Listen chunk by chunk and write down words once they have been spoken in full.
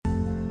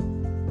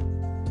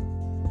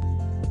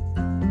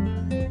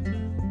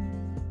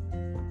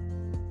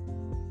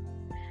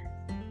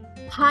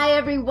Hi,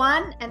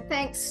 everyone, and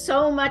thanks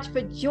so much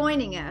for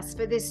joining us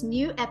for this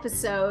new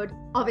episode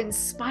of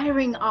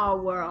Inspiring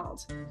Our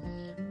World.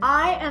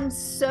 I am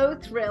so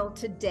thrilled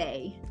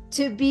today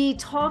to be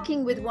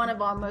talking with one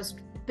of our most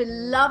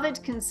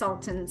beloved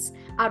consultants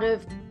out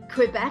of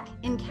Quebec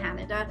in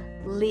Canada,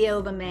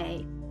 Léo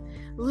Lemay.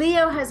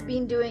 Léo has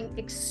been doing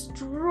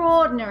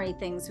extraordinary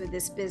things with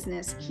this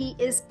business. He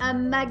is a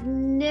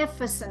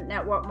magnificent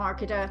network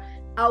marketer,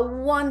 a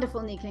wonderful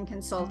Nikken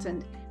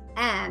consultant,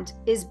 and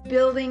is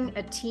building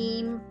a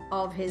team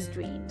of his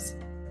dreams.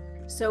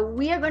 So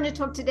we are going to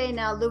talk today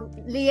now.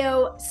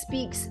 Léo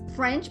speaks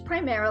French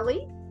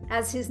primarily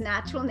as his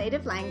natural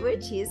native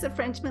language. He is a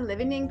Frenchman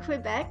living in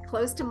Quebec,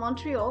 close to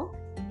Montreal,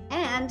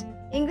 and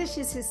English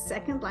is his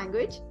second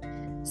language.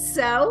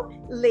 So,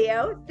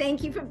 Léo,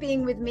 thank you for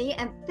being with me,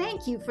 and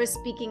thank you for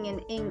speaking in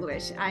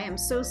English. I am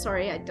so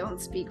sorry I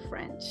don't speak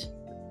French.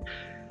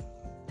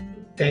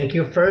 Thank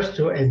you first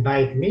to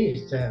invite me.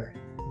 It's a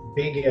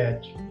big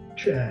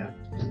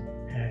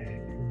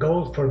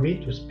goal for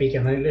me to speak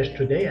in English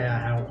today.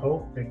 I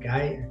hope the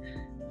guy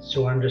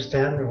to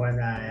understand when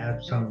I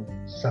have some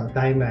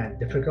time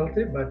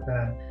difficulty, but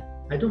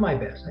I do my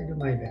best.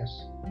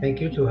 Thank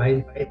you to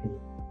invite me.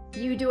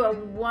 You do a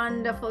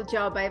wonderful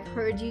job. I've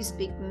heard you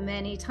speak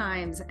many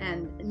times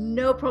and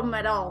no problem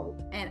at all.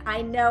 And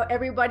I know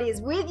everybody is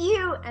with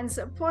you and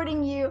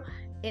supporting you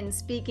in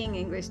speaking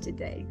English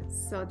today.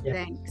 So Yeah.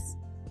 Thanks.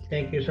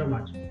 Thank you so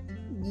much.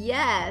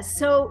 Yeah.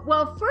 So,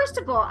 well, first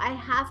of all, I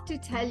have to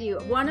tell you,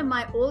 one of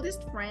my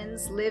oldest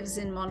friends lives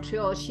in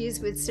Montreal. She's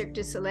with Cirque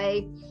du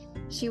Soleil.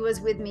 She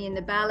was with me in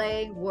the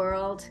ballet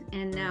world,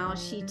 and now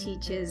she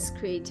teaches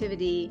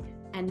creativity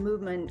and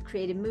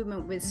creative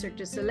movement with Cirque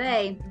du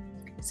Soleil.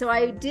 So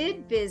I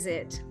did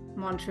visit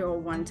Montreal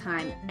one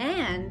time,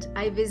 and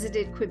I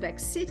visited Quebec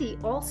City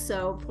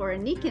also for a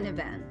Nikken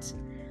event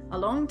a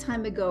long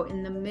time ago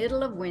in the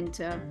middle of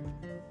winter.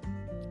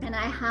 And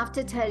I have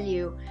to tell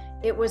you,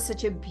 it was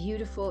such a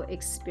beautiful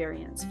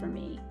experience for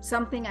me,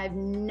 something I've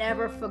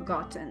never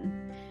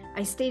forgotten.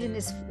 I stayed in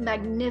this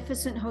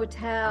magnificent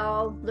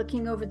hotel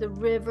looking over the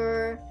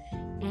river,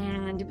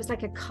 and it was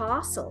like a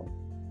castle.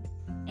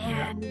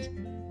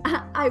 And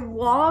I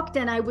walked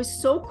and I was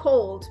so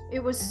cold.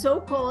 It was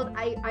so cold.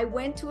 I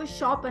went to a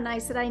shop and I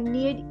said, I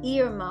need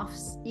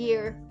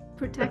ear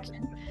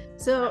protection.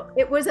 So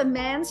it was a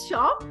man's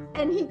shop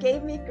and he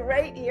gave me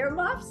great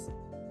earmuffs.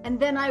 And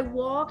then I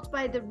walked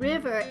by the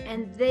river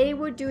and they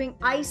were doing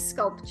ice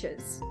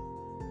sculptures,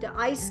 the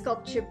ice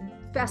sculpture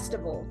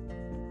festival.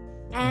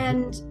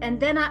 And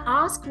then I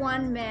asked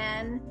one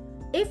man,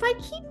 if I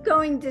keep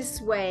going this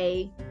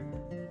way,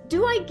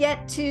 do I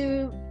get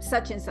to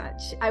such and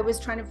such? I was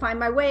trying to find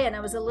my way and I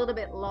was a little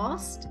bit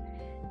lost.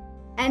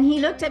 And he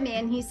looked at me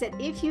and he said,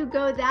 if you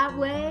go that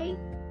way,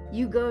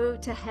 you go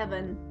to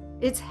heaven.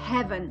 It's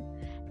heaven.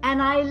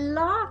 And I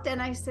laughed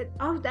and I said,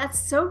 oh, that's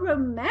so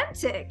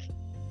romantic.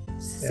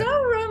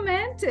 So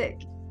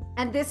romantic.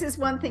 And this is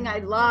one thing I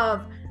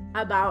love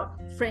about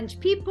French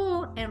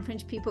people and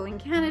French people in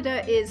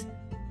Canada is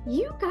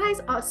you guys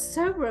are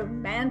so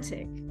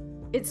romantic.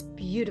 It's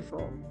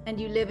beautiful, and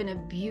you live in a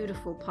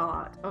beautiful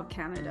part of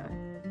Canada.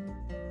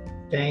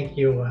 Thank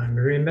you.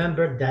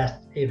 Remember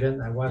that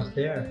event, I was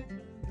there.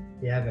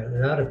 You have a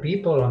lot of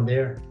people on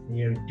there.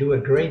 You do a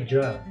great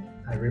job.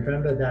 I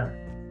remember that.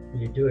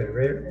 You do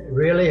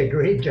really a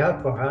great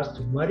job for us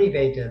to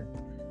motivate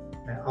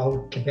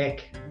all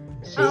Quebec.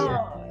 See,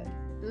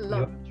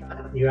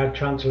 you are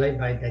translated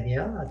by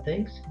Daniel, I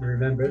think.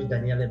 Remember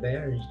Daniel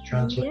Lebert is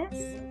translated.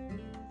 Yes.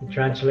 He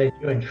translated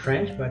you in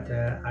French, but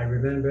I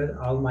remember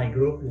all my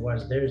group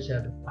was there and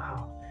said,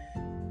 wow,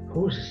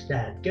 who's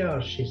that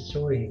girl? She's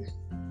so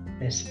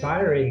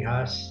inspiring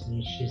us.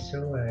 She's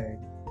so,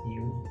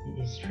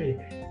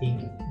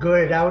 he got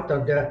it out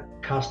of the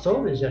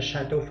castle, is a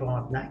Chateau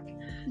Frontenac.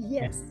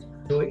 Yes.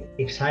 So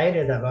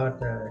excited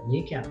about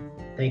Nikken.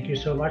 Thank you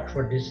so much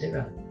for this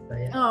event.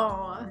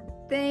 Oh,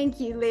 thank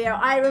you, Léo.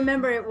 I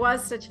remember it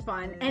was such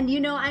fun. And you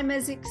know, I'm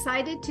as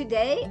excited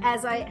today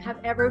as I have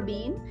ever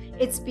been.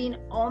 It's been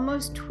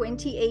almost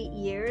 28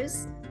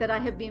 years that I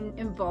have been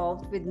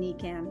involved with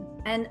Nikken,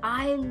 and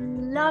I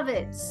love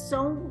it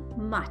so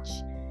much.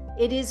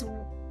 It is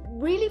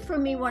really, for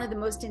me, one of the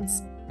most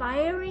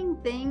inspiring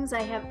things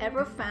I have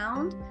ever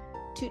found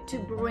to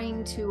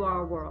bring to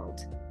our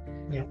world.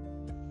 Yeah.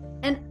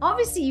 And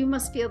obviously you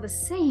must feel the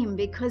same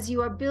because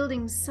you are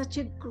building such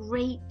a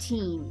great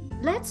team.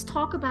 Let's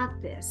talk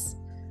about this.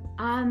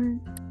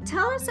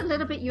 Tell us a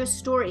little bit your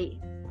story,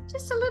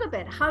 just a little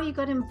bit, how you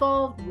got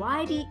involved.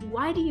 Why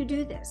do you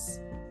do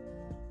this?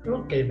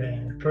 Okay,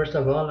 man. First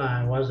of all,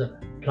 I was a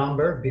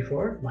plumber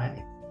before.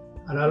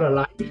 Another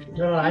life,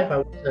 I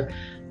was a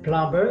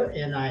plumber,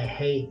 and I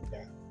hate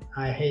that.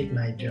 I hate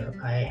my job.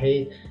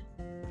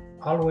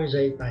 Always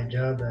hate my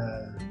job,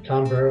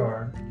 plumber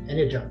or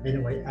any job.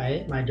 Anyway, I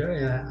hate my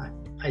job.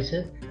 I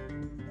said,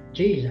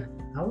 geez,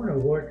 I want to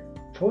work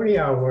 40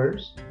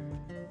 hours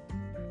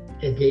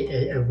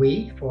a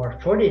week for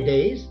 40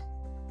 days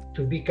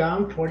to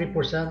become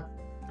 40%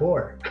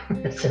 poor.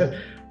 So,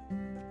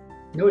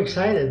 no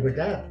excited with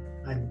that.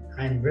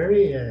 I'm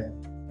very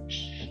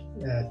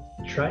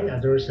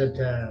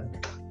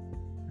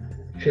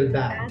feel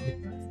bad,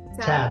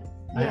 sad.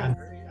 Yes.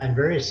 I'm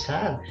very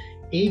sad.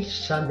 Each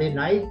Sunday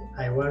night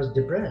I was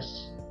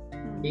depressed.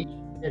 Each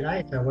Sunday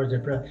night I was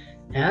depressed,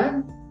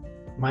 and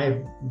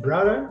my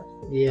brother,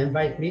 he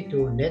invited me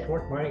to a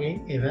network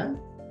marketing event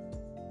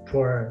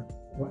for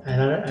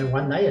another, and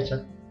one night I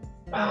said,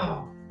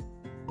 wow,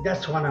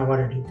 that's what I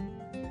want to do.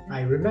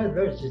 I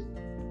remember it's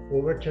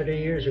over 30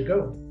 years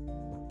ago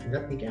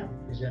that began.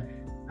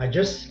 I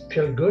just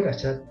feel good. I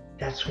said,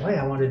 that's what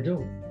I want to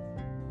do.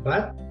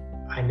 But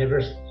I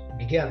never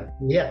began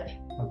yet,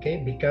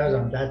 okay? Because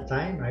at that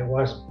time I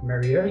was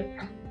married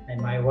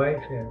and my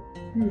wife,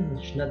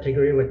 she not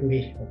agree with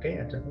me,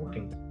 okay? I said,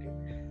 okay.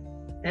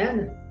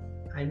 And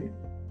I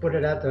put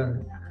it out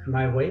on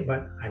my way,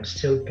 but I'm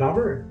still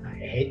plumber. I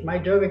hate my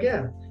job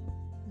again.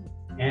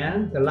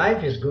 And the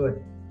life is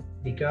good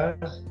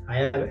because I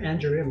have an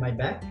injury in my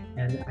back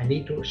and I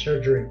need to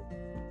surgery.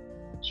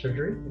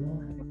 Surgery, you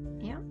know?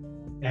 Yeah.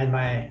 And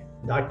my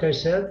doctor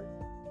said,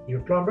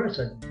 you're plumber? I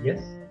said,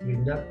 yes, you're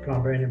not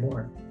plumber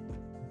anymore.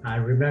 I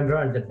remember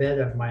on the bed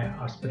of my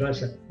hospital, I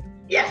said,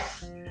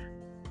 yes!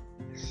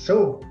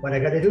 So what I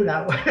gotta do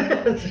now?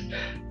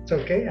 It's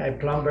okay, I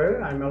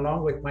plumber, I'm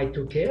along with my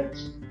 2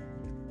 kids.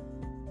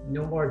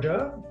 No more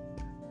job.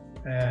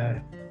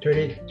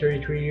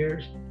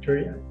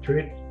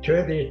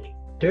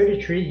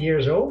 33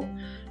 years old,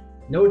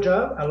 no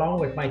job, along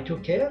with my 2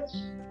 kids.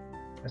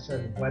 I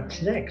said,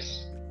 what's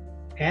next?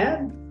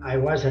 And I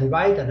was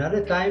invited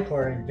another time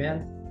for an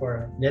event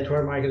for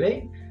network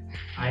marketing.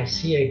 I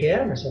see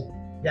again, I said,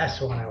 that's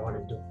what I want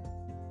to do.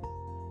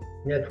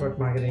 Network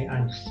marketing,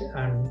 I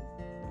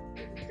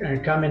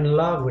come in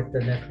love with the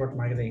network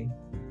marketing.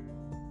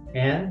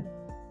 And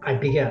I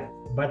began,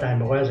 but I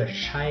was a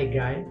shy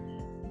guy.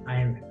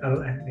 I'm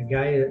a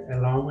guy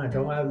alone. I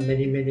don't have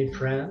many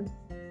friends.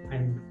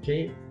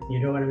 You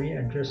know what I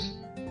mean?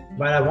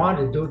 But I want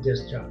to do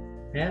this job.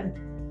 And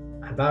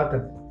about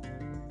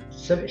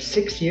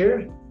 6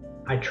 years,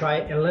 I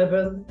tried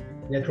 11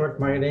 network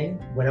marketing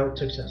without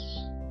success.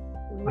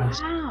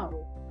 Wow.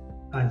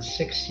 On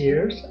 6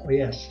 years,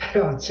 yes,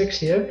 on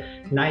 6 years,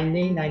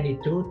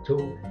 1992 to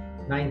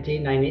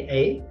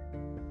 1998,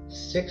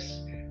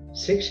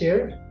 six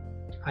years,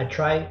 I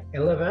tried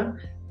 11.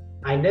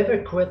 I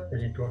never quit the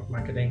network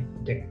marketing.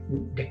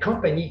 The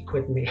company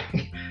quit me.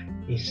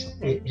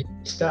 It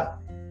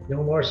stopped.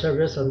 No more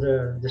service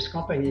under this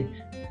company.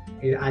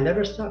 I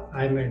never stopped.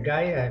 I'm a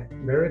guy,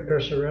 very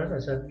perseverant. I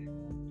said,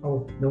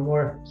 oh, no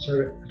more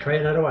service. Try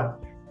another one.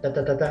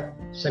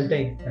 Same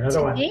thing,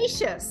 another one.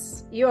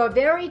 Tenacious. You are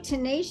very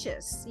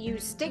tenacious. You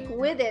stick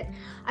with it.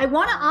 I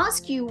want to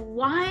ask you,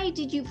 why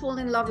did you fall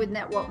in love with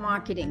network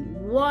marketing?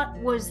 What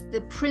was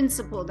the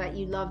principle that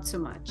you loved so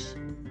much?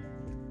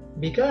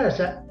 Because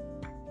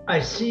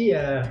I see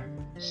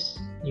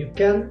you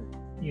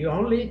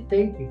only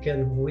think you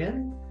can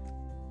win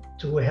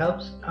to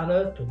help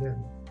others to win.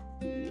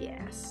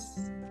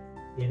 Yes.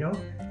 You know,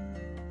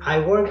 I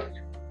worked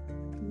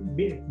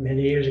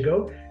many years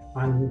ago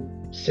on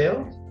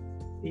sales.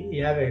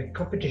 You have a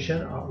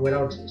competition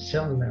without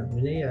salesmen,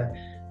 really,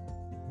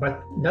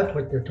 but not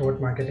with the network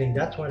marketing.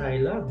 That's what I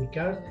love,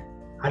 because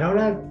I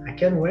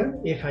can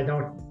win if I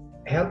don't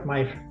help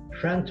my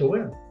friend to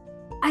win.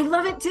 I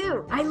love it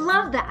too. I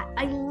love that.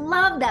 I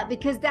love that,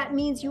 because that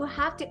means you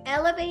have to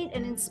elevate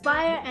and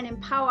inspire and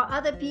empower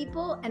other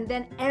people, and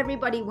then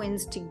everybody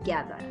wins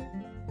together.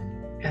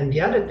 And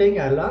the other thing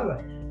I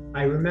love,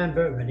 I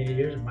remember many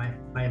years,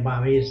 my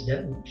mommy is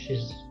dead,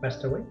 she's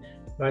passed away,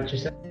 but she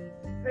said,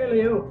 hey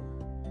Leo,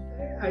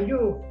 are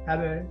you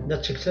having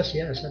that success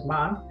yet? I said,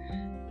 Mom,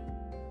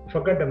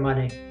 forget the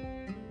money.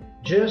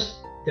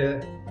 Just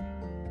the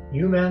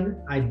human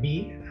I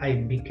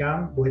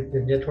become with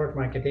the network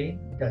marketing,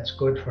 that's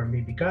good for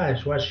me,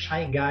 because I was a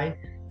shy guy,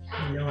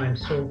 you know, I'm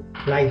so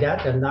like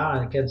that, and now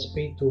I can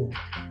speak to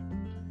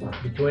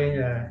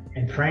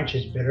and French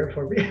is better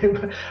for me,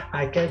 but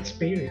I can't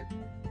speak.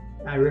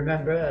 I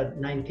remember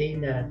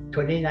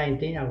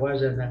 2019, I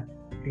was in a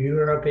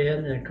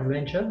European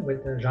convention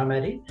with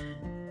Jean-Marie,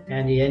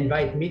 and he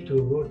invited me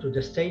to go to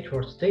the States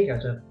for steak. I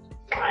said,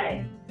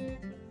 fine.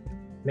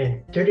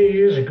 Man, 30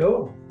 years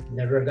ago,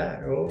 never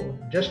that. Oh,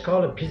 just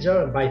call a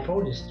pizza by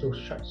phone is too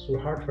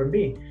hard for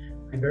me.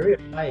 I'm very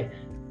shy.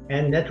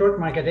 And network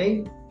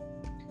marketing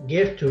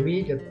gave to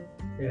me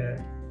the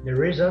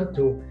reason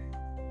to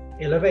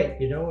elevate.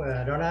 You know,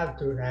 I have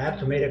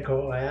to make a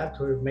call. I have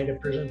to make a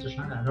presentation.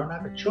 I don't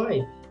have a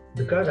choice,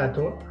 because I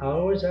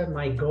always have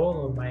my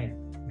goal or my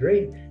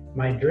dream.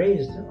 My dream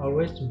is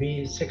always to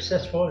be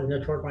successful in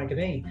network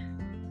marketing.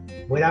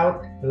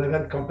 Without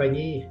 11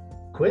 company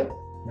quit,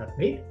 not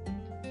me.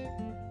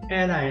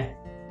 And I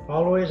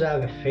always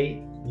have a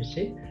faith, you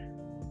see.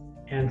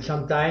 And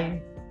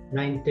sometime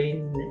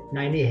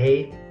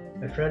 1998,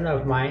 a friend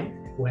of mine,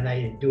 when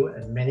I do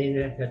many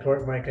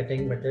network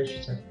marketing with her,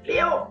 she said,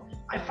 Leo,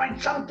 I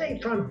find something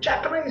from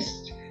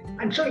Japanese.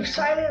 I'm so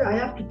excited. I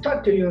have to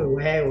talk to you.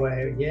 Yeah.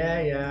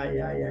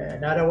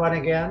 Another one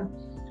again.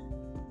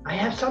 I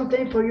have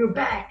something for your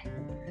back.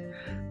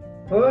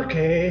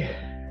 Okay,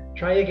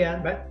 try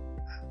again. But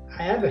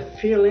I have a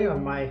feeling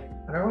on my,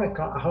 I don't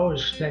know how to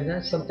explain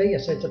that. Something I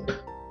said,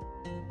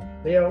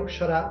 Leo,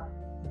 shut up,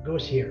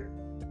 goes here.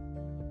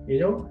 You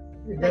know?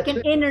 Like That's an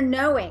it. inner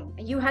knowing.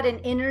 You had an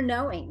inner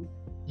knowing.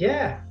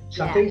 Yeah,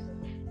 something.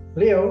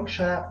 Leo,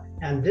 shut up.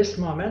 And this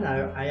moment,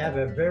 I have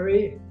I'm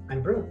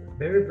broke,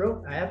 very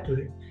broke. I have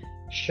to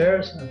share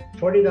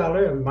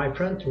 $40 with my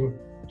friend to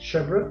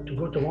Sherbrooke to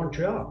go to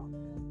Montreal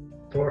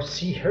for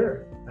see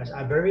her.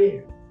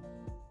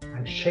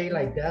 I'm shaky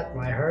like that,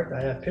 my heart,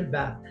 I feel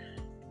bad.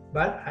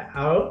 But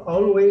I'll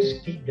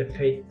always keep the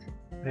faith.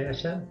 Like I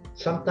said,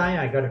 sometime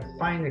I gotta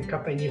find a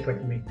company for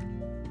me.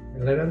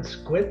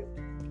 11th quit,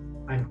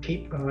 and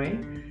keep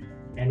going.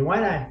 And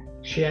when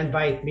she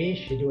invite me,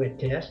 she do a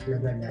test, blah,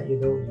 blah, blah.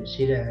 You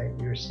see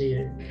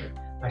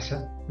I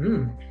said,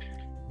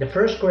 The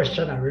first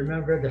question, I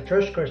remember the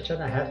first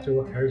question I had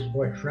to her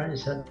boyfriend, he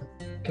said,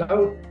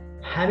 Claude,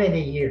 how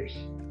many years?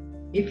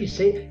 If you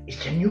say,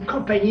 it's a new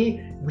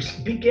company, we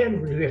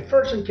we're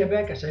first in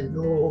Quebec, I said,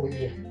 no,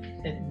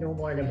 no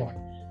more anymore.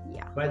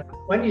 Yeah. But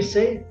when you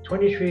say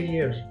 23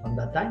 years from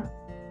that time,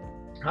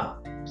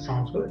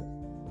 sounds good.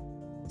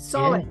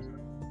 Solid.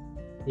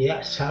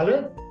 Yeah,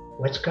 solid.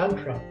 What's come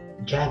from?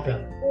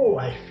 Japan. Oh,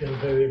 I feel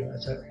very, I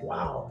said,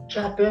 wow,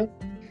 Japan,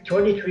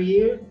 23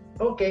 years.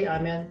 Okay,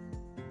 I'm in,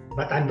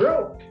 but I'm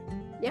broke.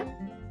 Yeah.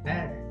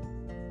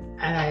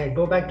 And I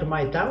go back to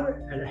my town,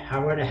 an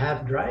hour and a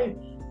half drive,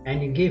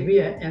 and you give me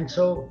and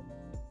so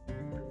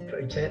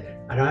he said,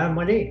 I don't have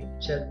money.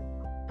 He said,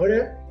 put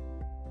it,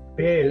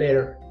 pay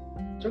later.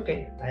 It's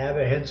okay. I have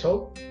a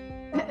handsaw.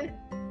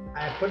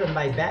 I put it in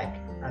my bag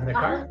on the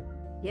car.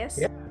 Yes.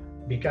 Yeah,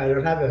 because I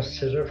don't have a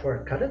scissor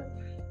for cut it.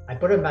 I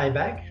put it in my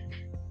bag.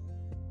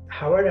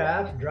 Hour and a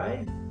half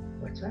drive.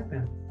 What's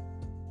happened?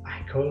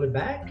 I called it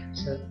back. I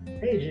said,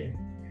 hey,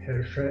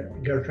 her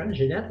girlfriend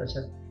Jeanette. I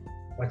said,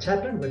 what's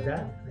happened with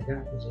that? I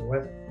said,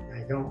 what?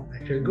 I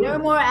feel good. No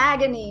more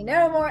agony.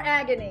 No more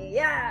agony.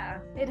 Yeah,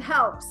 it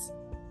helps.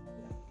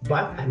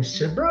 But I'm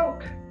still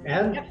broke.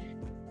 And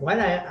when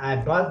I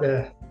bought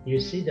you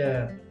see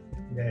the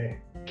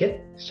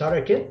kit,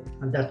 starter kit,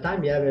 at that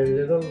time you have a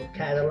little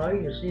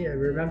catalog, you see, I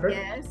remember?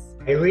 Yes.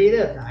 I read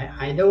it.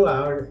 I know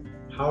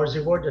how is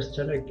it work, the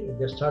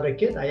starter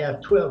kit. I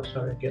have 12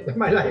 starter kits in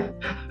my life.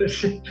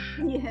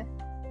 Yeah.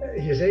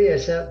 You see, I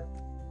said,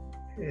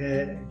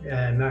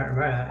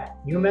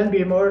 human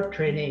be more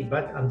training,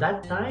 but on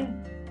that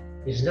time,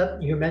 it's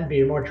not human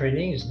be more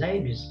training, his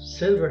name is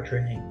silver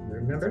training, you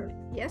remember?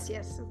 Yes,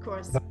 of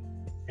course.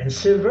 And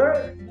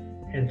silver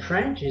in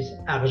French is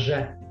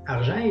argent.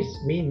 Argent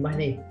mean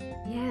money.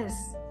 Yes.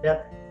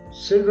 That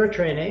silver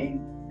training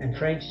in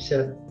French he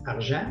said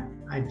argent.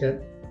 I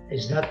said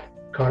it's not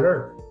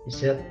color. He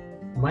said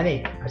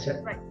money. I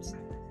said right.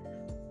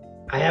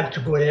 I have to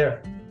go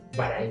there,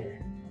 but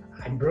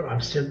I'm broke.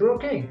 I'm still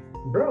broke.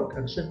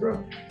 I'm still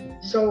broke.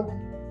 So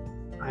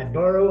I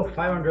borrow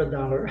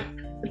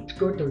 $500 to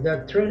go to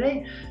that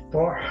training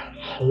for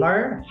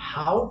learn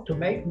how to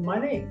make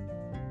money.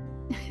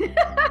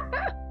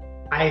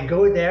 I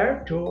go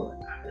there to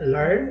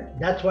learn.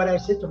 That's what I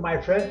said to my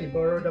friend. He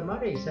borrowed the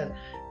money. He said,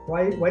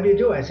 what do you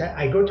do? I said,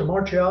 I go to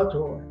Montreal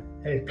to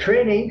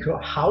training to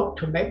how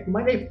to make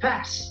money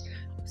fast.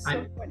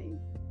 So funny.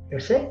 You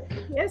see?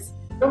 Yes.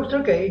 So it's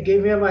okay. He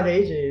gave me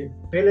money to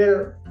pay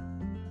little.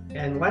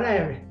 And when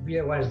I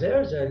was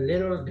there, the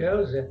little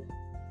girl,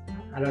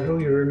 I don't know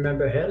if you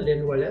remember her,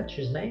 Lynn Wallet,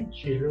 she's name.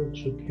 She looked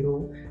so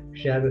cute.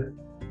 She had a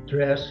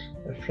dress,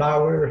 a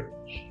flower.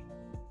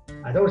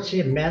 I don't see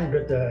a man,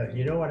 but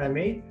you know what I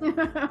mean?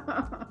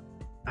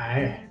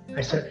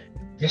 I said,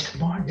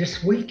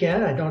 this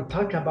weekend, I don't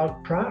talk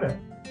about product.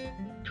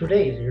 2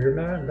 days, you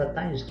remember that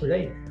time is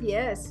today.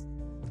 Yes.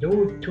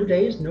 2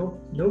 days, no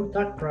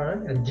talk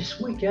product. And this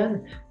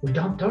weekend, we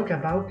don't talk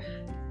about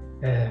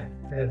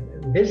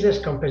business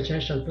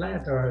compensation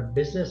plan or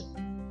business.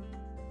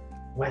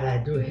 What I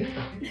do here?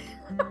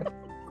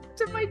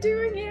 What am I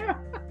doing here?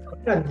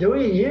 What I'm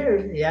doing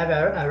here, you have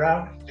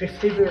around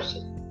 50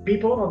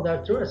 people on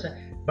that tour.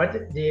 But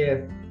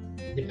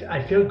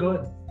I feel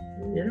good.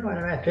 You know what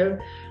I mean? I feel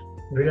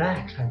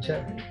relaxed. I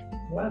said,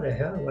 what the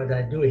hell? What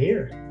I do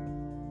here?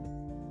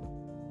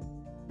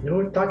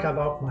 No talk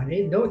about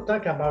money. No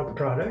talk about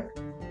product.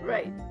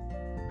 Right.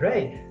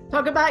 Right.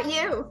 Talk about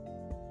you.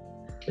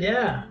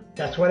 Yeah,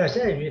 that's what I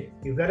said.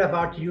 You got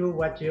about you,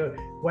 what you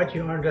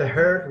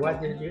underheard,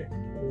 what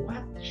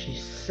she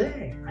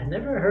say. I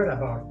never heard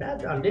about that.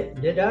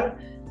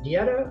 The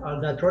other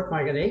on network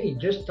marketing, he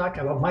just talk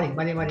about money.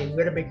 We're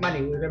gonna make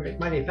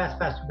money,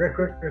 fast,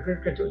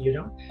 recruit, you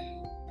know.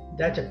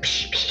 That's a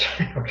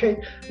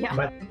okay. Yeah.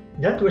 But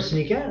that was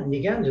Nikken.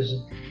 Nikken just,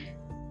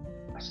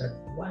 I said,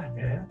 what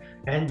the hell?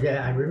 And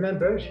I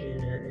remember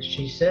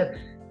she said,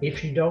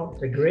 if you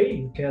don't agree,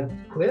 you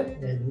can quit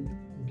and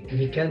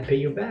we can pay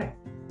you back.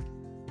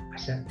 I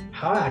said,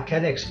 how I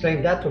can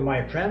explain that to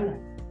my friend?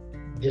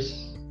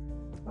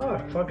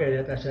 Forget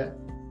it. I said,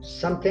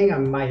 something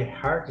on my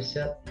heart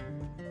said,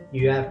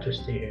 you have to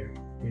stay here.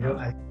 You know,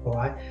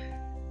 why?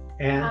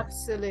 And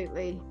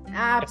absolutely.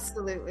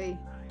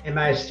 And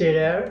I stay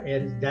there,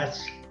 and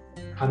that's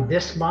on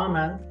this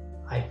moment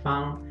I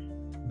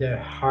found the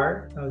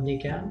heart of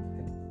Nikken.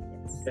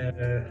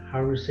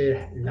 How to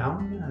say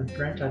l'âme in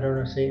French? I don't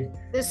know. Say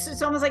this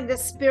is almost like the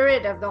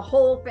spirit of the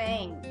whole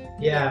thing.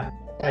 yeah.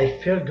 I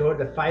feel good.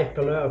 The 5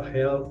 pillars of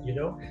health. You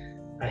know,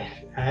 I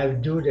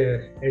have do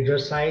the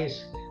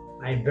exercise.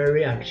 I'm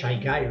shy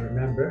guy.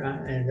 Remember,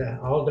 and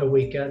all the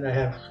weekend I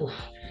have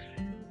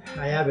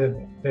a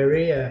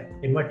very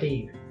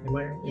emotion, a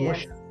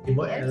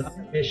lot of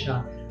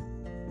emotion.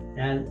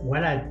 And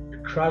when I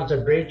cross the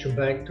bridge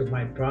back to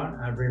my town,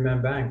 I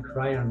remember and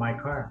cry on my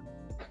car.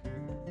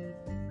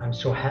 I'm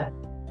so happy.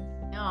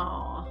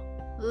 Oh,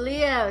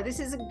 Leo, this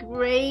is a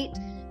great,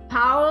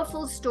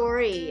 powerful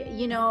story.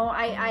 You know,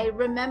 I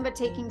remember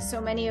taking so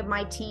many of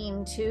my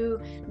team to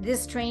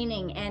this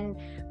training, and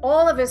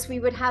all of us, we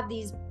would have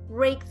these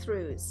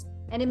breakthroughs.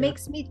 And it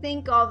makes me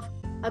think of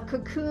a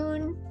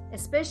cocoon,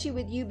 especially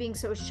with you being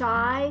so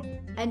shy,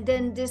 and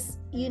then this,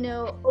 you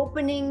know,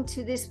 opening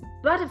to this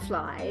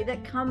butterfly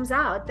that comes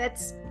out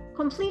that's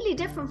completely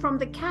different from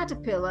the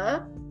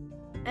caterpillar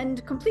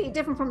and completely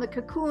different from the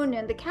cocoon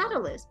and the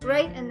catalyst,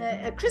 right? And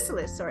the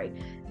chrysalis, sorry.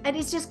 And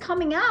it's just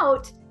coming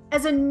out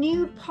as a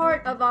new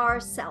part of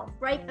ourself,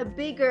 right? A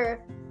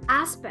bigger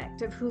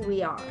aspect of who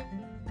we are.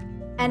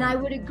 And I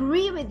would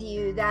agree with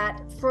you that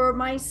for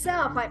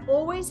myself, I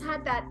always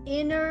had that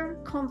inner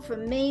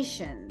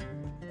confirmation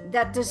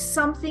that there's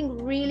something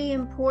really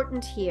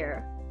important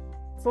here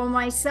for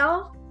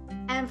myself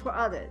and for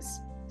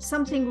others,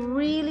 something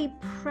really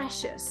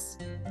precious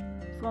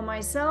for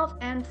myself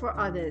and for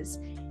others.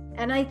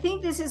 And I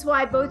think this is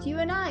why both you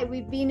and I,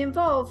 we've been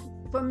involved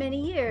for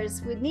many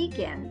years with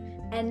Nikken.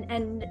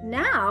 And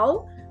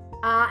now,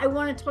 I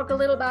want to talk a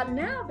little about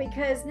now,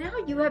 because now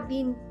you have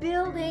been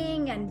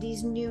building and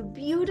these new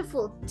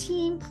beautiful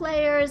team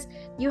players.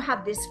 You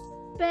have this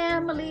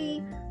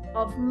family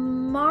of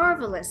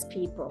marvelous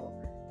people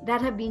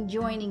that have been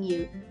joining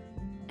you.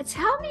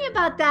 Tell me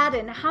about that,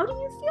 and how do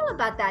you feel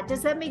about that?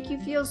 Does that make you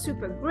feel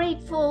super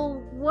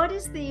grateful? What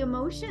is the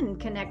emotion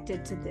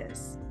connected to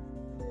this?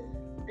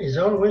 It's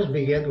always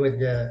begin with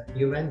the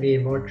human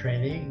being more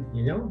training,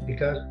 you know,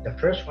 because the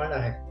first one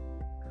I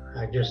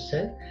just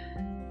said,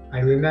 I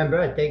remember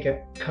I take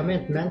a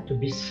commitment to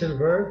be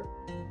silver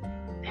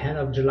end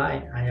of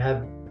July.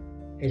 I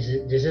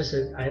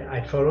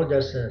follow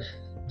this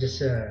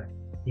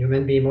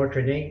human being more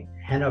training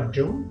end of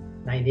June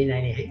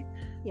 1998.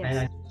 Yes. And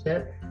I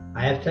said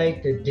I have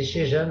taken the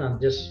decision on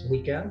this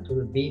weekend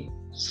to be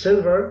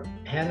silver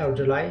end of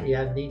July. You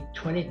have the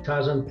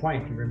 20,000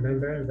 points.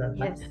 Remember that?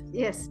 Yes. Night?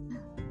 Yes.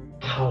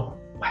 How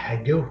I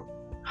do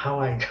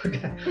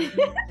that.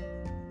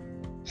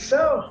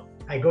 So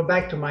I go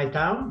back to my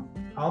town.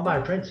 All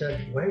my friends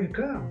said, "Where you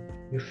come?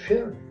 You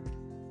feel?"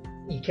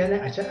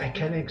 I said, "I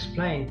can't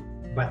explain,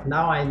 but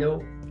now I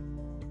know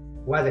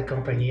what a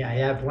company. I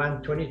have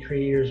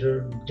 23 years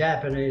old,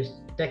 Japanese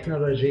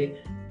technology.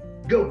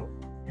 Go!"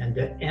 And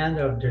the end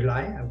of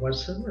July, I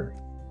was silver.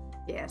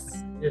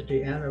 Yes. Just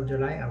the end of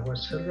July, I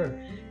was silver,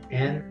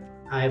 and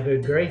I have a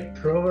great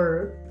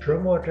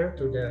promoter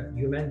to the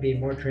Human Be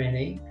More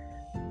training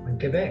in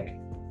Quebec.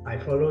 I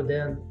follow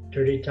them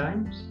 30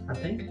 times, I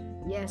think.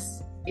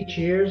 Yes. Each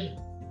year,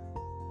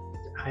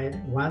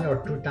 one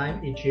or two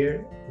times each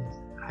year,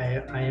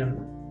 I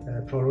am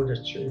follow the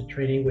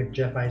training with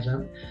Jeff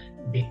Eisen,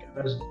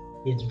 because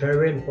it's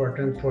very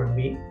important for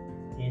me,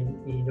 and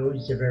you know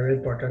it's very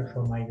important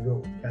for my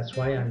group. That's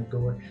why I'm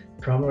going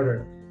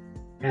promoter.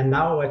 And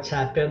now what's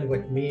happened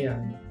with me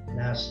in the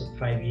last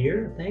 5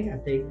 years, I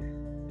think.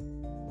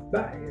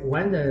 But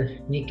when the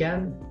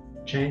Nikken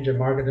changed the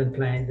marketing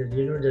plan,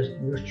 you know, the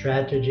new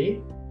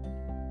strategy,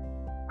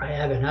 I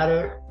have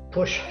another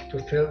push to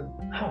fill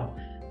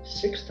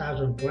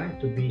 6,000 points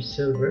to be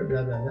silver,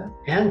 blah, blah, blah.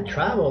 And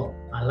travel.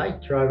 I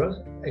like travel,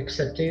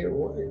 except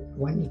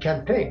when you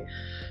can pay.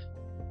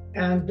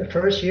 And the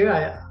first year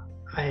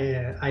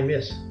I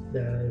missed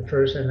the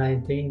first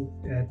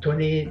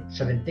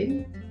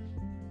 2017.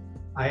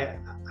 I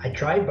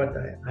tried, but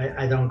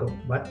I don't go.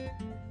 But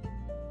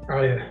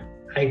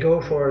I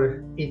go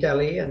for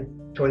Italy in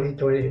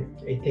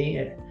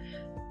 2018,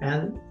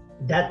 and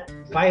that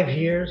 5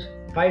 years,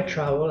 5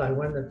 travel. I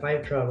won the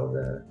 5 travel,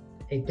 the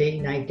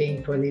 18,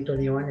 19, 20,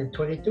 21, and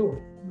 22.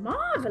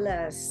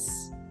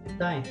 Marvelous.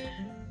 Time.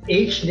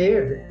 Each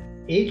year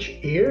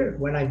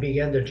when I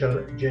began the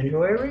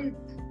January,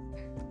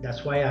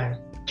 that's why I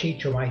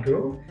teach my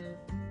group.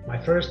 My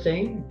first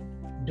thing,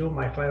 do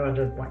my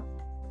 500 point.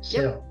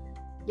 So,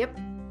 Yep.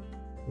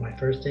 My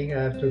first thing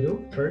I have to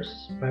do,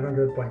 first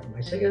 500 points.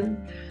 My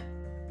second,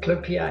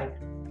 club PI,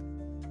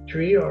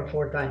 3 or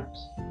 4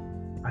 times.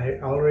 I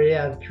already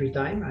have 3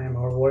 times. I am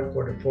on work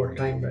for the 4th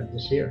time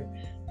this year.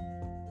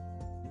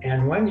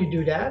 And when you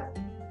do that,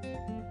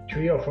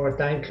 3 or 4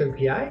 times club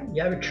PI,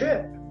 you have a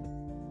trip.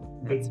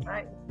 That's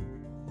right.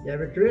 You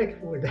have a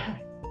trip for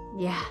that.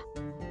 Yeah.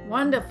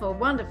 Wonderful,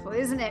 wonderful,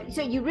 isn't it?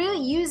 So you're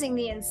really using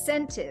the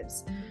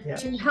incentives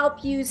to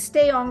help you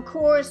stay on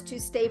course, to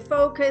stay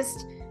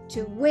focused,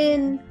 to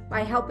win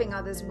by helping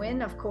others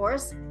win, of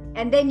course,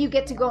 And then you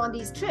get to go on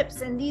these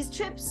trips. And these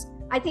trips,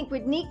 I think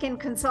with Nikken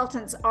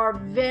consultants are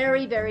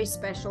very, very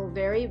special,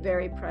 very,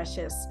 very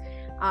precious.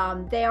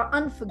 They are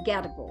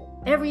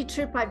unforgettable. Every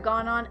trip I've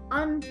gone on,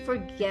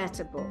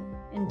 unforgettable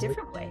in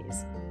different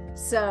ways.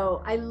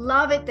 So I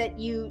love it that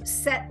you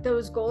set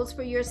those goals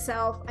for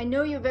yourself. I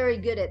know you're very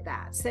good at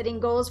that, setting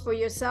goals for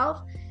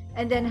yourself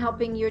and then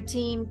helping your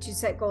team to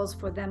set goals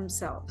for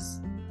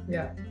themselves.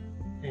 Yeah.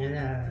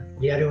 And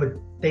the other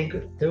thing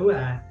too,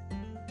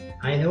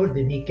 I know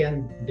the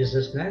Nikken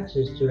business plan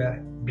is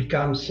to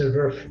become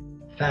silver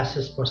fast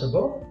as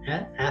possible,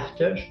 and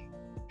after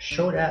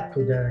show that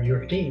to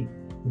your team,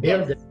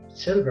 build the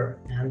silver.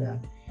 And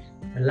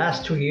the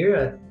last 2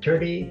 years,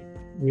 30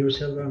 new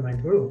silver in my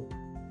group.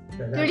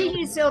 So 30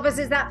 new silvers,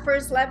 is that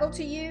first level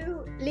to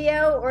you,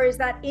 Leo, or is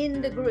that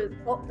in the group?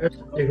 Oh,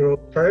 the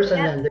group first,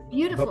 and then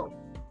beautiful,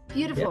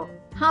 beautiful.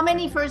 Yeah. How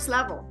many first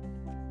level?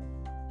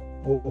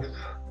 Oof.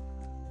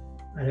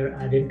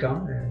 I didn't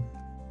count.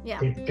 Yeah,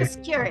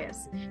 just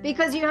curious,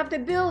 because you have to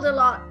build a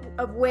lot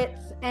of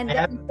width and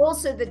then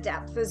also the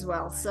depth as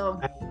well. So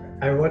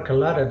I work a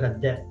lot at the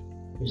depth.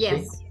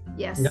 See?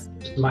 Yes. Not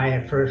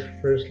my first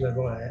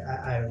level.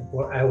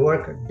 I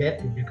work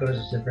depth because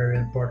it's very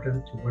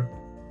important to work.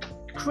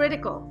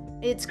 Critical.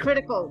 It's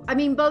critical. I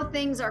mean, both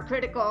things are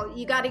critical.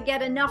 You got to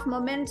get enough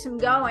momentum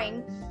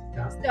going.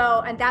 Yeah.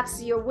 So, and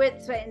that's your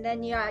width, and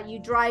then you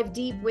drive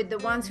deep with the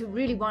ones who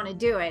really want to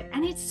do it.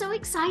 And it's so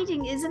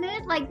exciting, isn't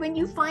it? Like when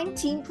you find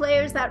team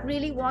players that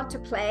really want to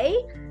play,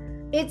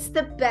 it's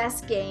the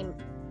best game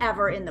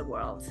ever in the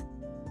world.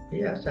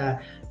 Yes.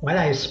 When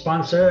I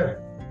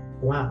sponsor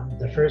one,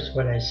 the first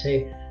what I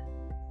say,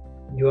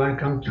 you want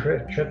to come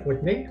trip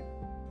with me?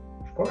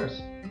 Of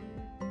course.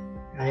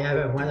 I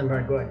have one of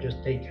my girls, I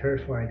just take her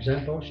for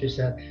example. She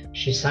said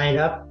she signed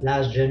up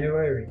last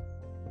January.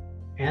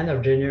 End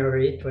of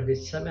January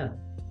 27th.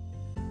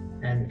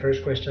 And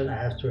first question I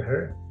asked to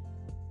her,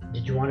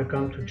 did you want to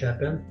come to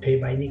Japan, pay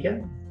by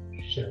Nikken?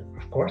 She said,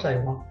 of course I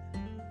want.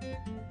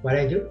 What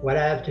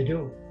I have to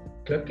do?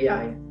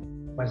 KPI.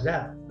 What's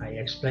that? I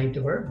explained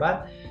to her,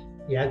 but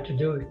you have to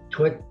do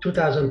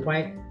 2,000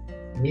 points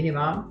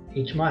minimum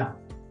each month.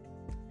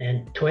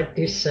 And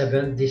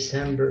 27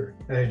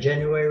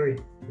 January,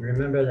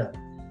 remember that.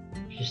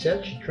 She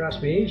said she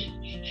trusts me.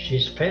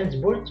 She's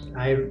Facebook.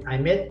 I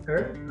met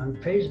her on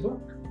Facebook.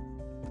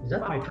 Is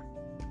that my friend?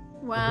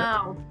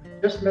 Wow.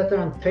 Just met her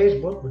on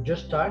Facebook. We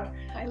just talked.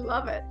 I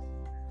love it.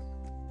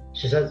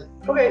 She says,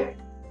 okay.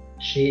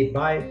 She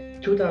buy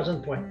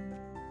 2,000 points.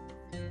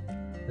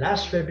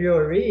 Last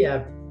February, I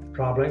had a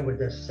problem with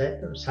the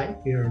site.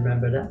 You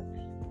remember that?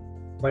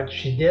 But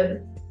she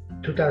did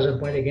 2,000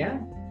 points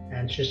again.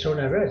 And she's so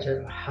nervous. I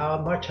said, how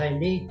much I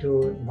need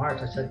to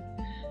March? I said,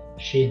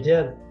 she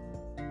did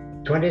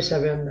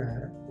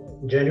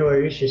 27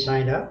 January she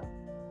signed up.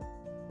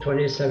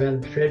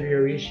 27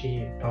 February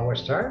she Power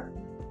Star.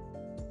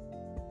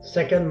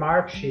 2nd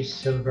March she's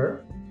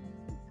Silver.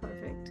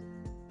 Perfect.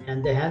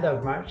 And the end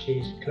of March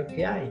she's Club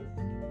PI.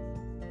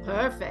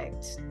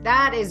 Perfect.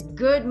 That is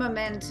good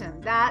momentum.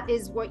 That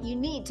is what you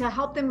need to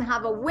help them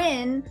have a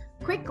win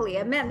quickly.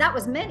 And man, that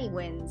was many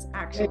wins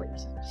actually.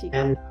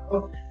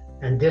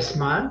 And this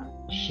month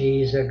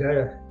she's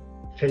gonna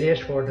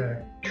finish for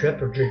the trip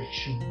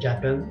to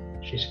Japan.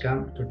 She's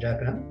come to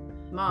Japan.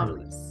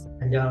 Marvelous.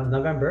 And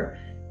November,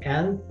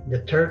 and the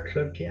 3rd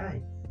Club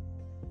PI.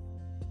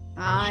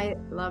 I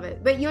love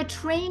it. But you're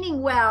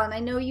training well, and I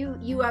know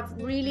you have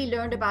really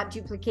learned about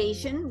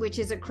duplication, which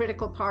is a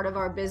critical part of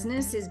our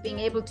business, is being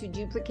able to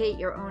duplicate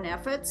your own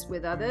efforts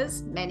with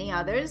others, many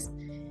others.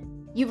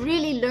 You've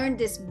really learned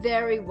this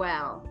very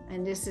well,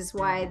 and this is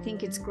why I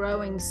think it's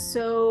growing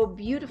so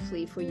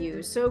beautifully for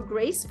you, so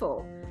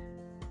graceful.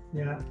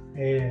 Yeah,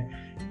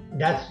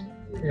 that's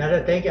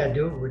another thing I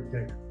do with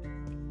the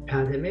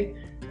pandemic.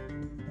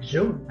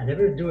 Zoom. I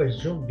never do a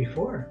Zoom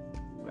before.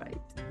 Right.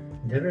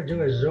 Never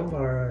do a Zoom,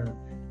 or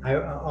I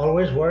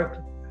always work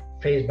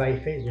face by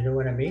face. You know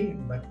what I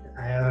mean? But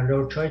I have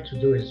no choice to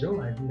do a Zoom.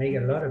 I make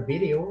a lot of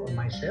video of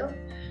myself,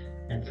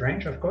 and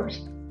French, of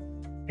course.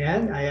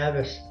 And I have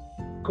a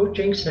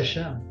coaching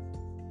session,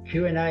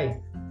 Q&A,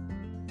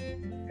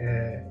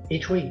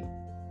 each week.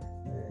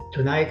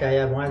 Tonight I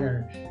have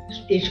one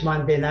each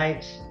Monday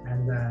night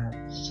and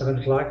 7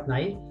 o'clock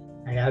night.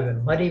 I have a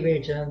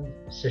motivation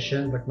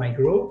session with my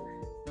group,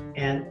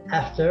 and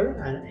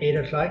after at 8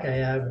 o'clock I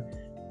have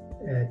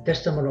a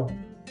testimonial.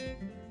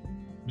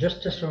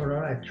 Just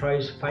testimonial. I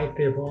try 5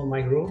 people in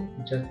my group.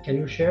 Can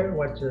you share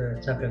what's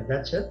happened?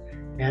 That's it.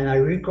 And I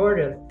record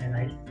it, and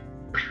I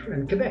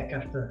in Quebec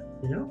after,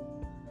 you know.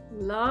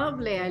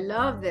 Lovely. I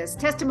love this.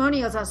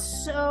 Testimonials are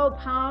so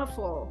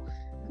powerful.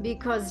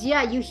 Because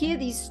you hear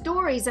these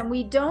stories, and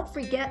we don't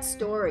forget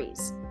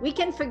stories. We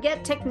can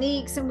forget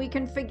techniques, and we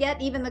can forget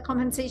even the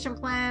compensation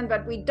plan,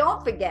 but we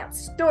don't forget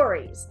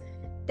stories.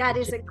 That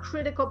is a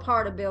critical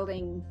part of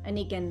building a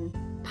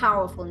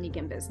powerful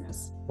Nikken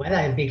business. When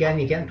I began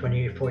Nikken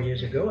 24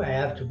 years ago, I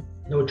have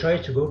no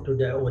choice to go to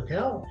the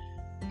hotel,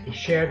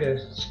 share the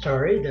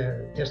story,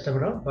 the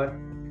testimonial, but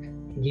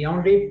the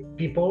only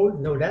people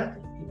know that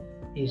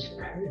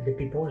the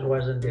people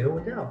was in the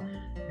hotel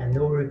and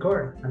no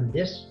record. And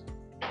this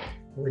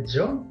with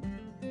Zoom,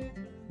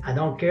 I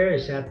don't care.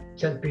 It's at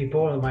 10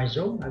 people on my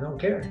Zoom. I don't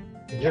care.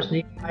 I just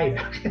need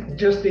 5.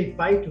 Just need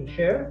 5 to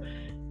share.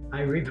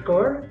 I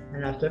record,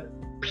 and after,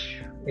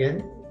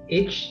 and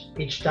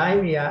each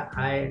time,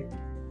 I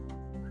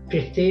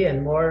 50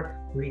 and more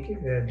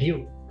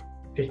view.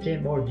 50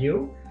 more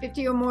view.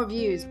 50 or more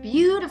views.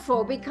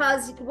 Beautiful,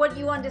 because what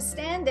you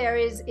understand there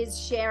is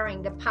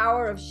sharing, the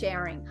power of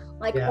sharing.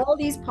 Like all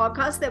these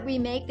podcasts that we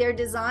make, they're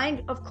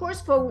designed, of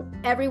course, for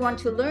everyone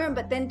to learn,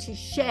 but then to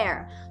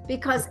share,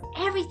 because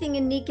everything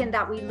in Nikken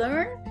that we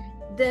learn,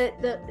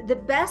 the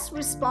best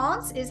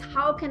response is,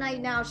 how can I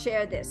now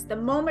share this? The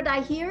moment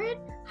I hear it,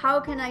 how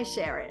can I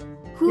share it?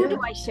 Who do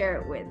I share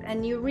it with?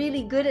 And you're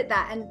really good at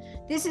that. And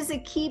this is a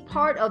key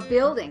part of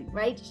building,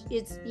 right?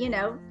 It's,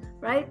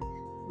 right?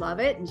 Love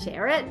it and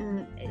share it.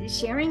 And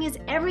sharing is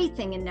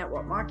everything in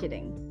network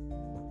marketing.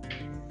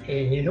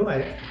 And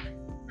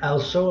I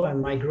also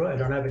in my group, I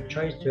don't have a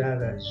choice to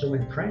have a Zoom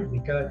in French,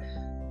 because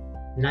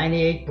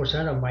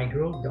 98% of my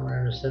group don't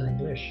understand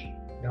English.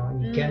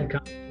 You can't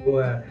come to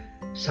a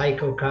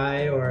Psycho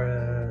Kai or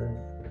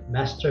a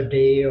Master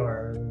Day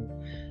or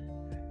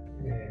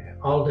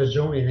all the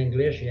Zoom in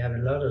English. You have a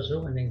lot of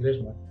Zoom in English,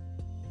 but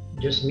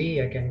just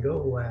me, I can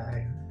go.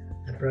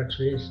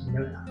 Approximately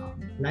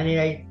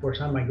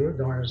 98% of my group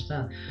don't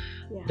understand.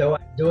 Though I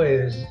do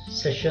a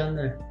session,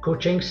 a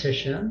coaching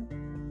session,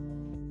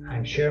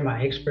 I'm share my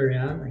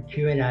experience, a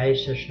Q&A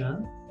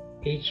session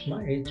each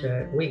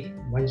week,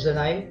 Wednesday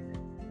night,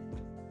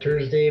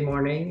 Thursday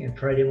morning, and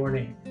Friday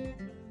morning.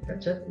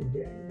 That's it.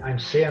 I'm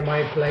staying at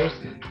my place,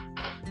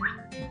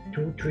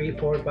 2, 3,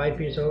 4, 5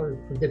 people,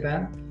 it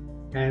depends.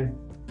 And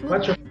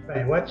what's your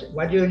plan?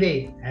 What do you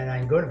need? And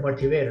I'm a good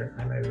motivator.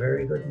 I'm a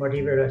very good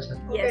motivator. I said,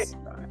 yes.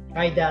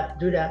 Try that,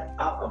 do that.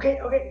 Oh, okay.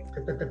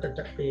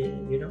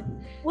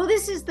 Well,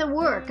 this is the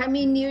work. I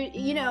mean,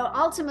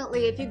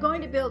 ultimately, if you're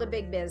going to build a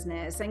big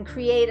business and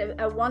create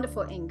a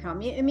wonderful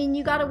income,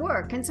 you got to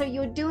work. And so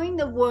you're doing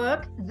the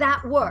work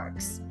that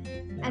works.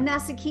 And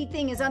that's the key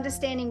thing, is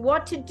understanding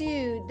what to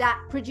do that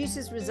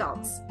produces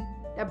results,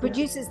 that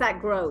produces that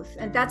growth.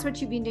 And that's what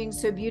you've been doing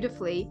so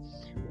beautifully.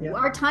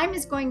 Our time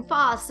is going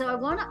fast. So I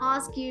want to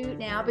ask you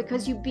now,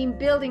 because you've been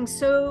building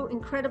so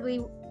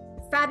incredibly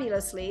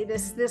fabulously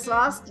this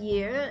last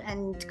year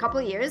and couple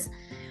of years,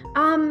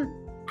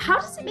 how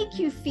does it make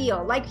you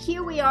feel? Like,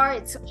 here we are,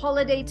 it's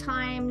holiday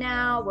time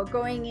now, we're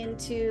going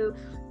into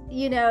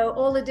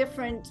all the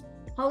different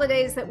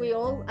holidays that we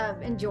all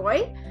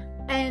enjoy,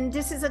 and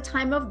this is a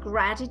time of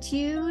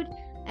gratitude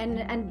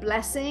and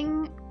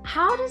blessing.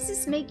 How does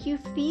this make you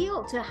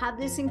feel to have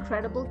this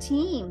incredible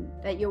team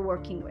that you're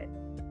working with?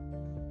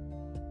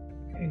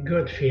 A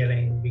good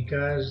feeling,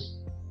 because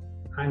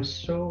I'm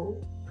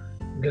so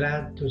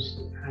glad to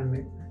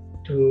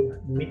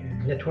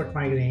network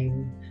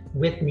marketing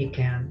with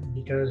Nikken,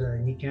 because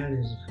Nikken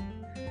is,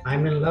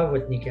 I'm in love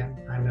with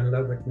Nikken. I'm in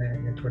love with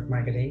network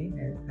marketing,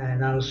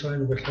 and also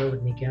in love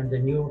with Nikken. The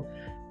new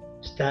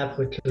staff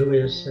with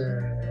Louis,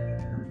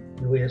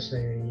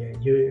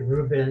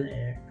 Ruben,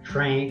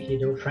 Frank.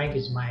 Frank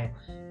is my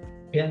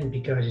pin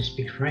because he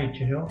speaks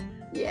French.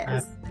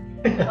 Yes,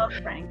 love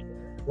Frank.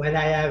 When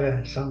I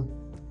have some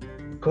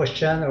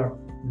question or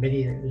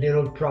many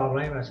little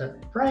problem, I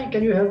said, Frank,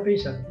 can you help me?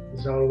 So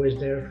he's always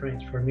there,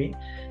 Frank, for me.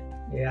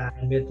 I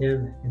met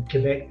him in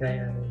Quebec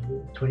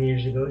 20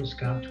 years ago. He's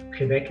come to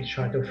Quebec, it's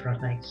Chateau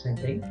Frontenac, same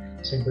thing,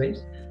 same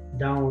place.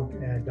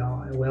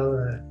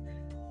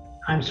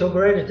 I'm so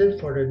grateful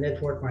for the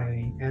network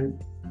marketing,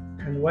 and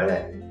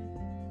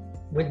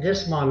with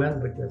this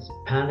moment, with this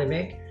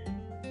pandemic,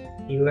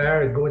 you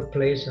are a good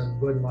place, a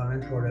good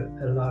moment for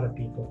a lot of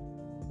people.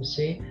 You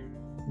see,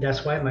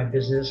 that's why my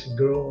business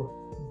grew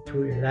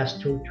the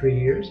last 2-3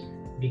 years,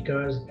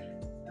 because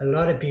a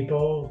lot of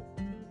people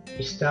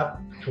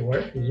stop to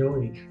work.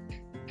 You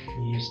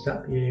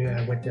stop. You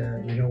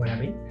know what I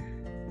mean.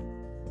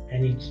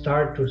 And you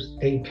start to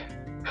think.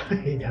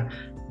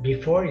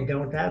 Before, you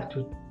don't have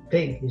to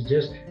think. It's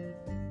just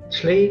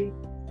sleep,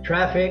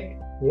 traffic,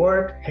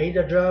 work, hate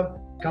the job,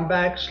 come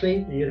back,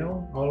 sleep.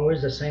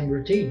 Always the same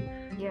routine.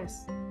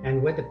 Yes.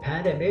 And with the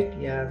pandemic,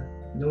 you have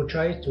no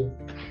choice to.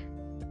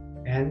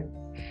 And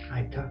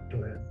I talked to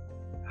him.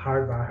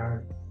 Heart by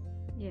heart.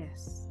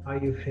 Yes. How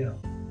you feel?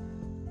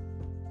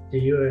 Do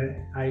you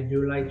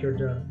like your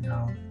job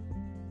now?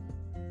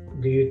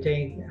 Do you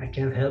think I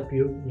can help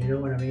you? You know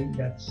what I mean?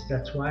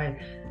 That's why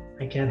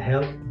I can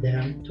help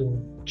them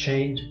to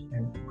change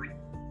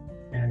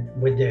and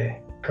with the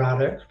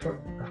product,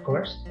 of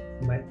course,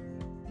 but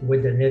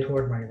with the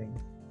network marketing.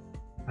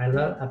 I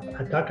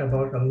talk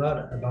about a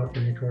lot about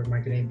the network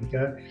marketing,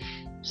 because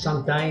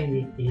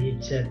sometimes he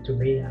said to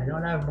me, I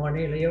don't have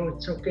money, Leo,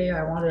 it's okay,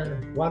 I want a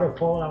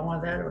waterfall, I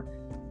want that.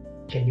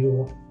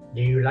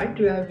 Do you like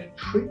to have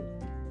free?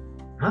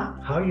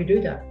 How you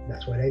do that?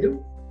 That's what I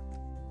do.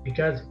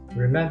 Because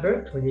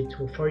remember,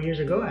 4 years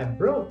ago, I'm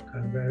broke.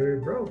 I'm very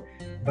broke.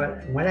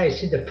 But when I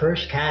see the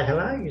first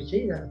catalog, you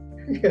see that,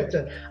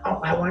 oh,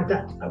 I want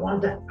that, I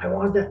want that, I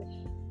want that.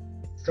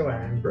 So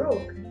I'm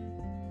broke.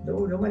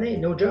 No money,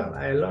 no job.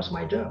 I lost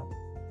my job.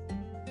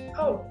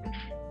 Oh,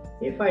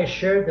 if I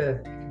share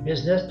the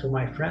business to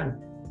my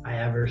friend, I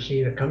have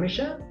received a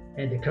commission,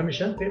 and the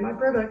commission pay my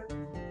product.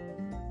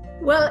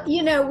 Well,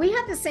 we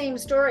had the same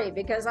story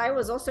because I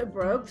was also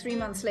broke 3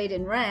 months late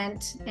in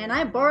rent, and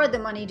I borrowed the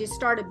money to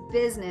start a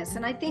business.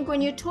 And I think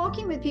when you're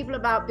talking with people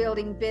about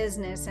building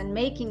business and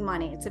making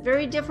money, it's a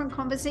very different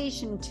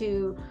conversation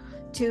to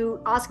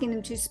asking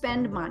them to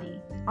spend money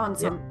on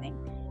something.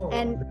 Oh,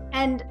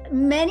 and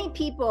many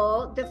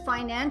people, the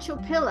financial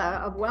pillar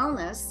of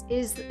wellness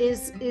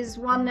is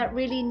one that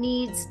really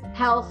needs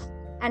health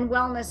and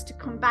wellness to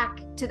come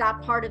back to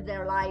that part of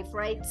their life,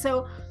 right?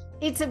 So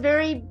it's a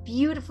very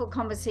beautiful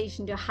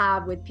conversation to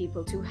have with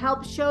people, to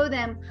help show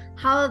them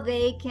how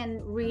they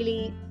can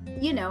really,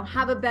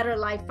 have a better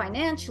life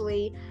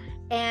financially,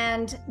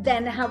 and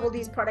then have all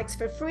these products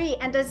for free.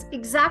 And that's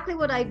exactly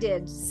what I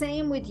did.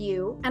 Same with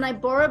you. And I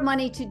borrowed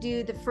money to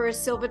do the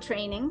first silver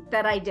training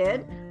that I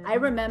did. I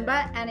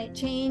remember, and it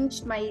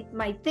changed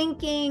my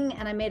thinking,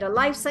 and I made a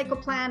life cycle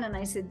plan, and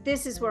I said,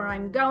 this is where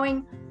I'm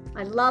going.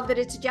 I love that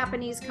it's a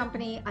Japanese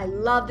company. I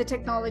love the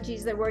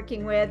technologies they're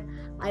working with.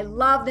 I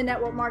love the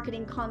network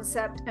marketing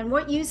concept. And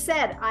what you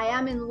said, I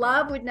am in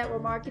love with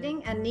network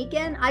marketing, and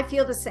Nikken, I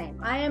feel the same.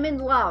 I am in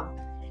love.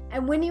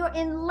 And when you're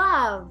in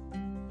love,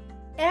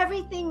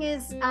 everything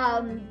is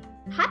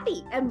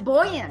happy and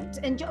buoyant.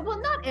 And well,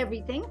 not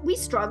everything. We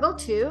struggle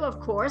too, of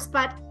course,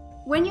 but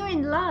when you're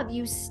in love,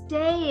 you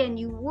stay and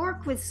you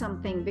work with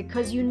something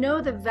because you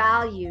know the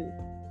value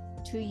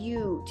to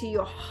you, to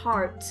your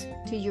heart,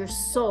 to your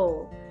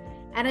soul.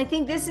 And I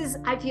think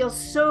I feel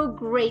so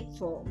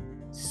grateful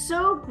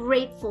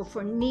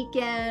for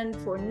Nikken,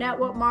 for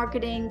network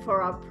marketing,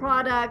 for our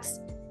products.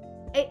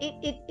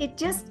 It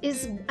just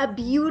is a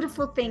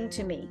beautiful thing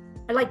to me,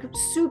 like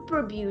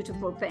super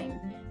beautiful thing.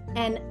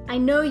 And I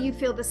know you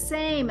feel the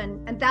same.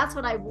 And that's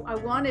what I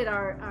wanted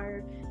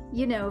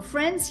our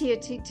friends here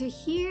to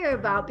hear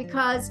about,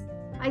 because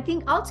I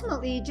think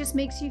ultimately it just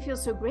makes you feel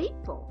so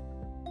grateful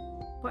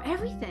for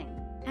everything.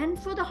 And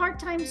for the hard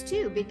times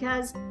too,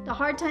 because the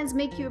hard times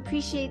make you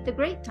appreciate the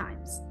great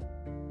times.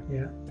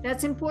 Yeah.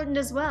 That's important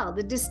as well,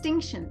 the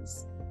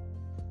distinctions.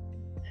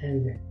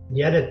 And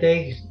the other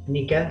thing,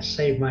 Nikken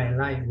saved my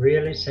life,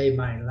 really saved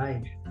my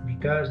life.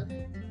 Because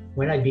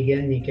when I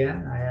began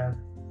Nikken, I have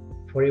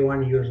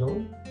 41 years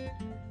old,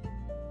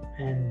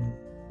 and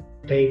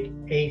take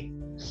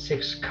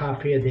 6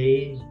 coffee a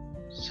day,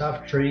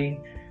 soft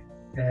drink,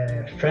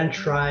 French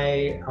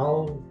fry,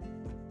 all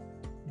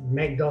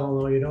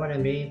McDonald's, you know what I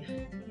mean?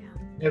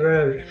 Yeah.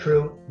 Never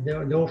fruit,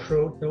 no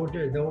fruit,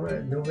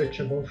 no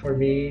vegetable for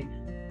me.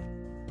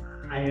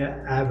 I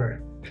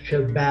ever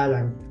feel bad.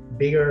 I'm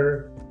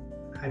bigger.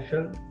 I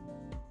feel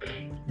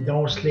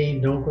don't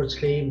sleep, don't go to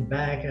sleep.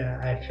 Back,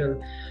 I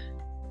feel.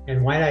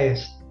 And when I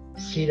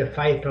see the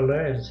 5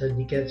 pillar, and said,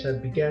 Nikken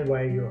said, "Begin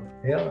why you're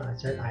ill." I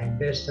said, I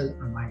invested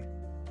on mine.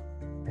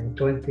 And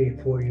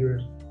 24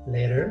 years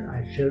later,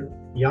 I feel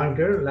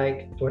younger,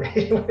 like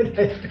 20.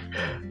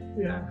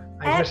 Yeah.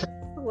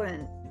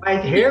 Excellent.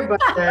 Right here,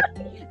 but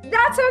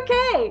that's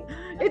okay.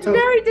 It's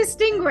very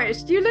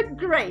distinguished. You look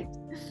great.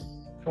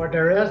 For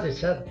the rest, they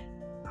said,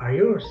 "Are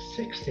you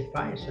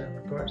 65?" So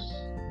of course,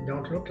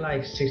 don't look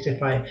like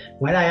 65.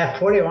 When I had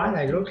 41,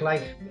 I looked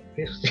like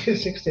 50,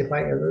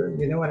 65.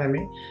 You know what I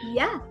mean?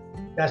 Yeah.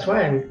 That's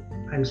why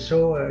I'm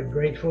so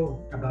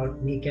grateful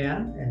about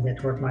Nikken and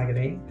network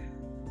marketing,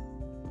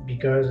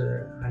 because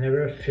I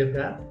never feel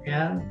that.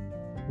 And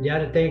the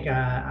other thing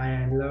I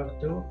am in love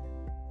too.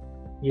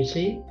 You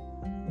see,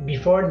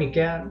 before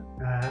Nikken,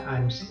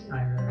 I'm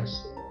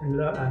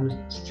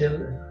still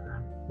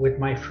with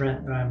my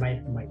friend,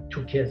 my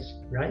 2 kids,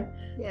 right?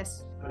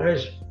 Yes.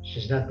 Others,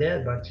 she's not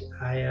dead, but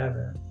I have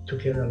 2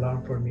 kids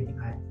along for me.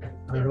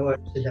 I don't know how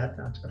to say that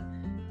answer.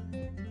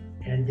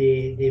 And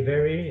they're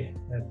very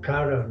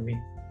proud of me.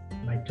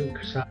 My 2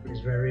 sons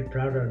is very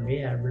proud of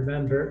me. I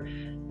remember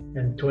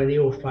in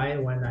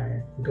 2005 when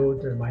I go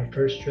to my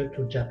first trip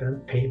to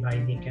Japan, paid by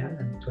Nikken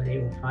in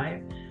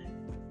 2005.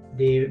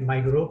 My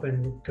group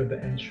and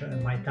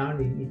my town,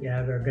 they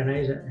have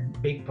organized a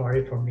big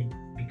party for me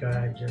because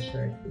I just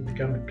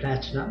become a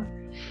platinum.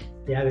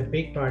 They have a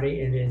big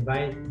party and they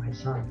invite my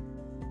son.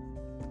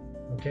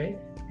 Okay,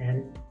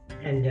 and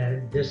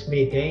this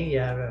meeting, you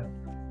have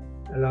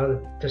a lot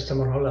of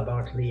testimonial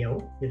about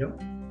Leo,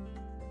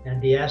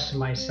 and they asked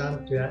my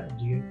son, do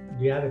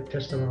you have a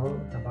testimonial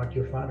about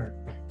your father?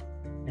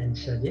 And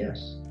said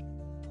yes,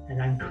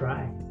 and I'm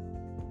crying.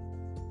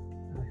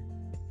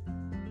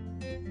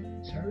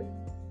 Sorry.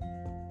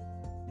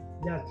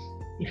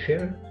 He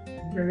felt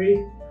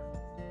very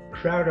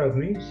proud of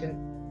me. He said,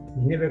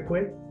 "Never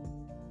quit.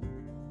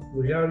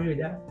 We love you,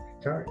 Dad."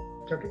 Sorry,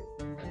 it's okay.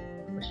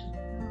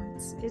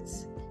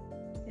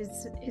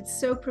 It's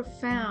so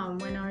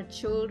profound when our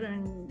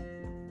children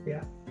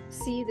Yeah.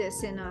 see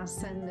this in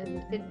us, and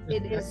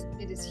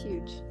it is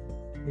huge.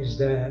 It's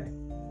the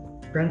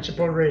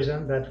principal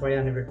reason. That's why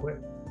I never quit.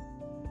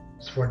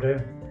 It's for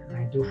them.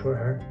 I do for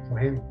her, for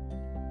him.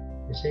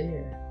 You see,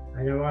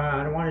 I don't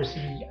want to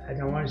see. I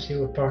don't want to see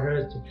what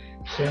partners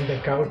sit on the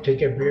couch,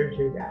 take a beer,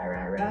 to rah,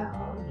 rah,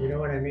 rah. You know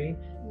what I mean?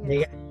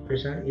 Yes. Negative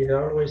person. You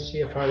always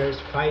see fathers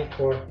fight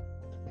for.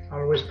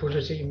 Always push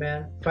to see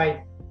men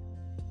fight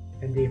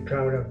and be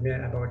proud of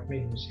men about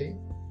me. You see?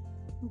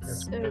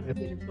 It's That's so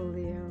beautiful,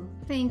 Leo.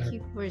 Thank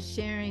you for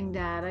sharing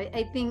that.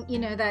 I think,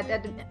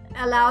 that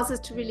allows us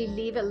to really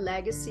leave a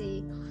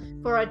legacy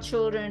for our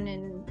children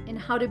and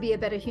how to be a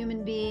better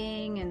human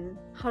being and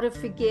how to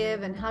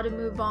forgive and how to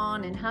move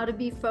on and how to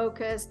be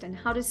focused and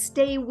how to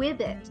stay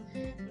with it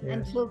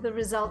until the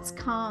results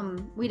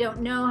come. We don't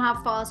know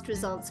how fast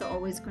results are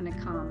always going to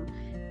come.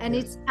 And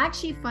it's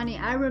actually funny.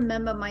 I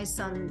remember my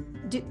son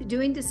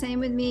doing the same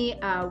with me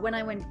when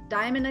I went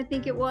diamond, I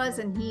think it was.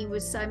 And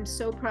I'm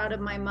so proud of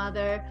my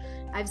mother.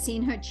 I've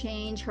seen her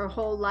change her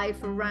whole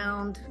life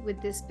around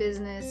with this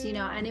business,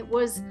 and it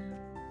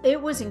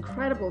was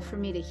incredible for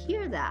me to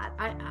hear that.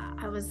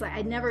 I was like,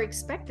 I never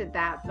expected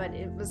that, but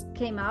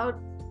came out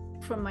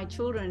from my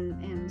children.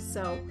 And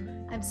so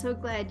I'm so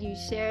glad you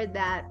shared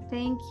that.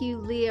 Thank you,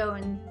 Leo,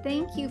 and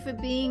thank you for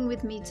being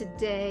with me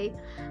today.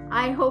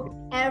 I hope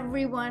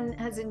everyone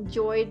has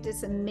enjoyed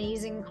this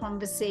amazing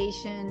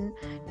conversation.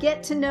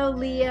 Get to know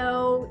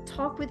Leo,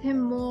 talk with him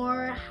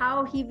more,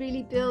 how he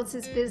really builds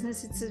his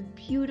business. It's a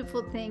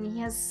beautiful thing. He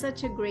has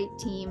such a great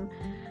team.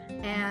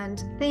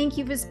 And thank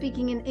you for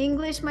speaking in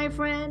English, my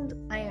friend.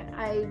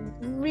 I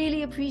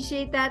really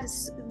appreciate that.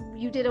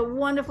 You did a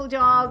wonderful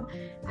job.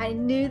 I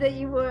knew that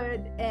you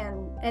would.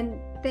 And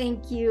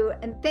thank you.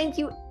 And thank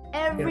you,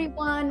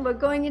 everyone. We're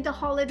going into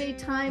holiday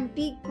time.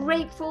 Be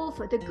grateful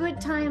for the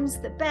good times,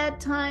 the bad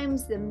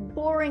times, the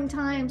boring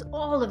times,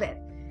 all of it.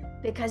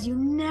 Because you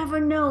never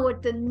know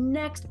what the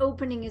next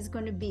opening is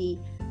going to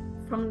be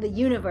from the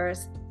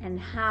universe and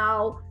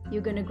how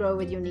you're going to grow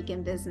with your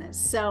Nikken business.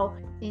 So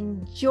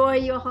enjoy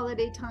your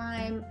holiday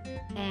time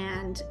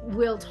and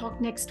we'll talk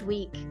next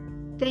week.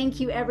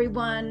 Thank you,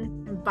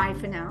 everyone, and bye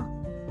for now.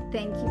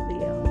 Thank you,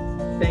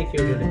 Leo. Thank you,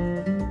 Julie.